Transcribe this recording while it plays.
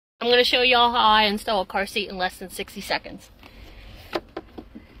I'm going to show y'all how I install a car seat in less than 60 seconds.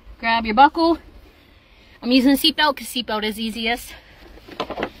 Grab your buckle. I'm using a seatbelt because seatbelt is easiest.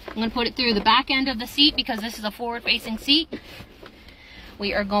 I'm going to put it through the back end of the seat because this is a forward-facing seat.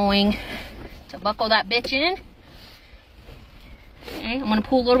 We are going to buckle that bitch in. Okay, I'm going to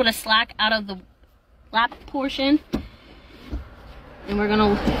pull a little bit of slack out of the lap portion. And we're going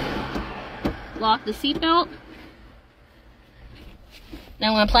to lock the seatbelt. Then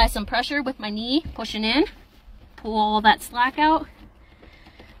I'm going to apply some pressure with my knee, pushing in. Pull all that slack out.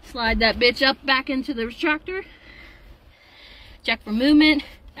 Slide that bitch up back into the retractor. Check for movement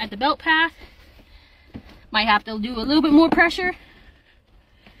at the belt path. Might have to do a little bit more pressure.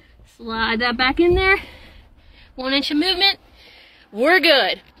 Slide that back in there. 1 inch of movement. We're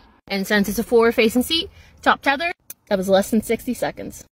good. And since it's a forward facing seat, top tether, that was less than 60 seconds.